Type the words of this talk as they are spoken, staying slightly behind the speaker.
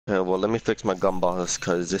Yeah, well, let me fix my gumballs,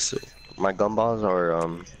 cause my gumballs are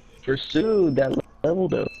Pursue that level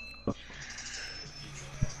though.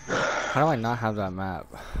 How do I not have that map?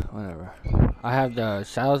 Whatever. I have the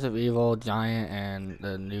Shadows of Evil, Giant, and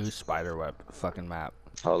the new Spiderweb fucking map.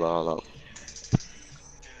 hold on, hold on.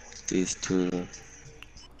 These two.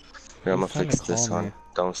 Here, I'm Who's gonna trying to fix call this me? one.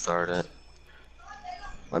 Don't start it.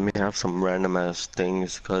 Let me have some random ass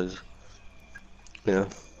things, cause yeah.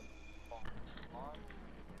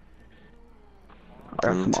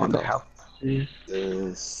 Got Let me some on take the off houses.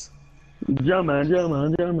 this. Jama. I don't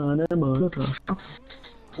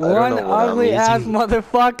One know what I'm ugly ass using.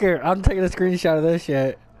 motherfucker! I'm taking a screenshot of this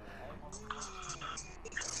shit.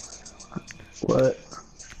 What?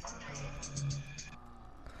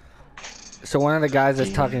 So one of the guys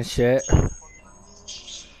that's talking shit.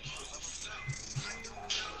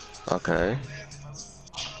 Okay.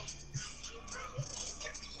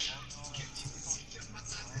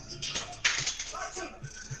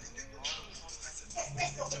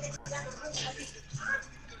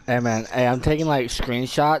 Hey man, hey, I'm taking like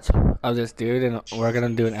screenshots of this dude and we're gonna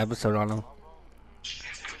do an episode on him.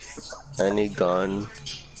 Any gun,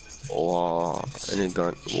 any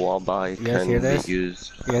gun, wall buy You guys hear can be this?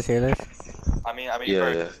 used. You guys hear this? Yeah,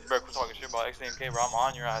 bro, yeah. bro, quit talking shit about xamk, bro. I'm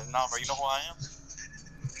on your ass now, bro. You know who I am?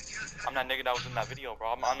 I'm that nigga that was in that video, bro.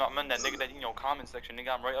 I'm that nigga that in your comment section, nigga.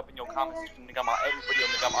 I'm right up in your comment section, nigga. I'm on every video,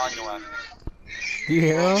 nigga. I'm on your ass, nigga. Do you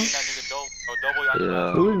hear Bro, him? me and that nigga double on your ass.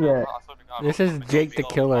 Yeah. Who is that? I swear to God, This bro. is Jake the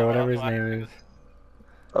Killer, whatever his name is.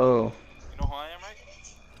 Oh. You know who I am, right?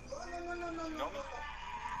 You know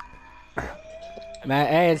me? Man,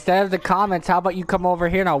 hey, instead of the comments, how about you come over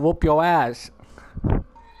here and I'll whoop your ass? Man,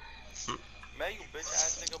 you bitch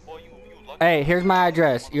ass nigga, boy. You lucky. Hey, here's my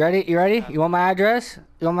address. You ready? You ready? You want my address?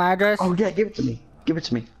 You want my address? Oh yeah, give it to me. Give it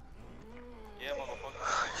to me. Yeah,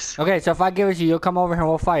 motherfucker. Okay, so if I give it to you, you'll come over here and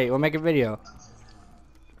we'll fight. We'll make a video.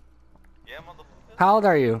 Yeah, motherfucker. How old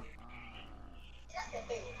are you?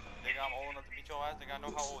 Nigga, I'm old enough to beat your ass. Nigga, I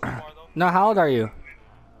know how old you are, though. No, how old are you?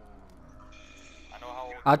 I know how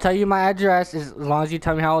old I'll tell you my address as long as you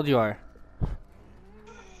tell me how old you are.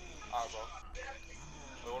 Alright, bro.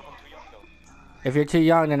 Wait, what if I'm too young, though? If you're too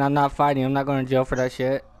young, then I'm not fighting. I'm not going to jail for that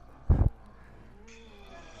shit. But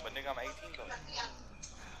nigga, I'm 18,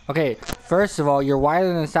 though. Okay, first of all, you're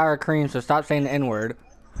whiter than sour cream, so stop saying the N-word.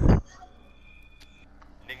 Nigga,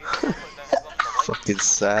 you put that something like Fucking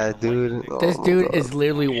sad, dude. This Oh, dude God. is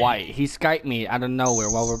literally white. He Skyped me out of nowhere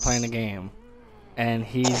while we're playing the game. And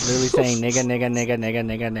he's literally saying nigga, nigga, nigga, nigga,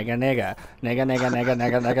 nigga, nigga, nigga. Nigga, nigga, nigga,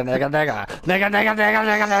 nigga, nigga, nigga, nigga. Nigga, nigga, nigga,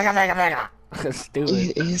 nigga, nigga, nigga, nigga. Stupid.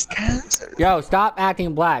 It is cancer. Yo, stop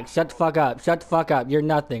acting black. Shut the fuck up. Shut the fuck up. You're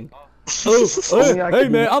nothing. Oh, hey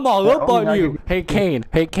man, I'm all up on you. Hey Kane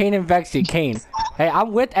and Vexy, Kane. Hey,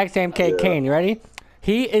 I'm with xamk, Kane, you ready?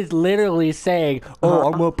 He is literally saying,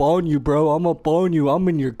 oh, I'm up on you, bro. I'm up on you. I'm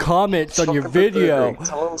in your comments on your video.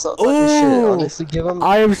 Tell him something about his shit. Honestly, give him.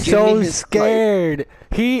 I am give so me his scared.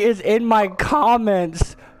 He is in my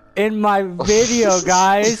comments in my video,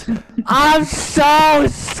 guys. I'm so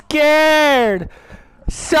scared.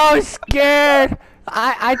 So scared.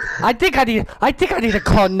 I think I need to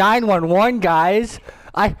call 911, guys.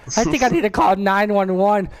 I think I need to call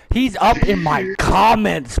 911. He's up in my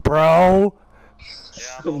comments, bro.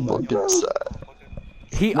 Yeah, I'm Fucking sad.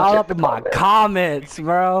 He all up in my comments,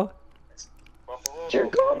 bro. Bro, for real, Your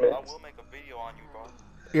bro, comments. I will make a video on you, bro.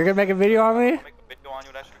 You're gonna make a video on me? I'll make a video on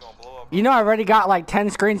you, that shit gonna blow up, bro. You know I already got like 10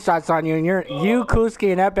 screenshots on you, and you,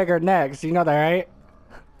 Kuski, and Epic are next. You know that, right?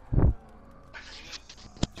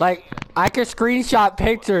 Like, I could screenshot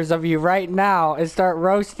pictures of you right now and start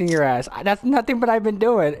roasting your ass. That's nothing but I've been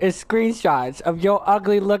doing, is screenshots of your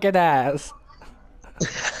ugly looking ass.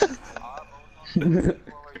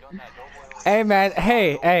 Hey man,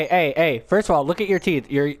 hey. First of all, look at your teeth.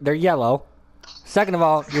 They're yellow. Second of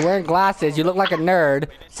all, you're wearing glasses. You look like a nerd.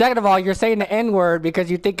 Second of all, you're saying the N-word because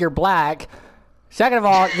you think you're black. Second of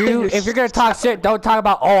all, if you're gonna talk shit, don't talk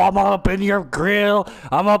about, oh, I'm up in your grill,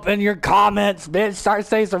 I'm up in your comments, bitch. Start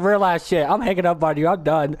saying some real ass shit. I'm hanging up on you. I'm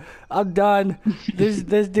done. I'm done. This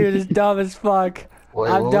dude is dumb as fuck. Wait,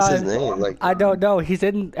 I'm what done. was his name? Like, I don't know. He's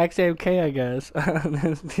in xamk, I guess.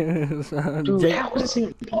 Dude, Jake, how is this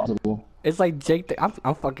even possible? it's like Jake. I'm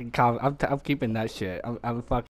fucking. I'm keeping that shit. I'm fucking.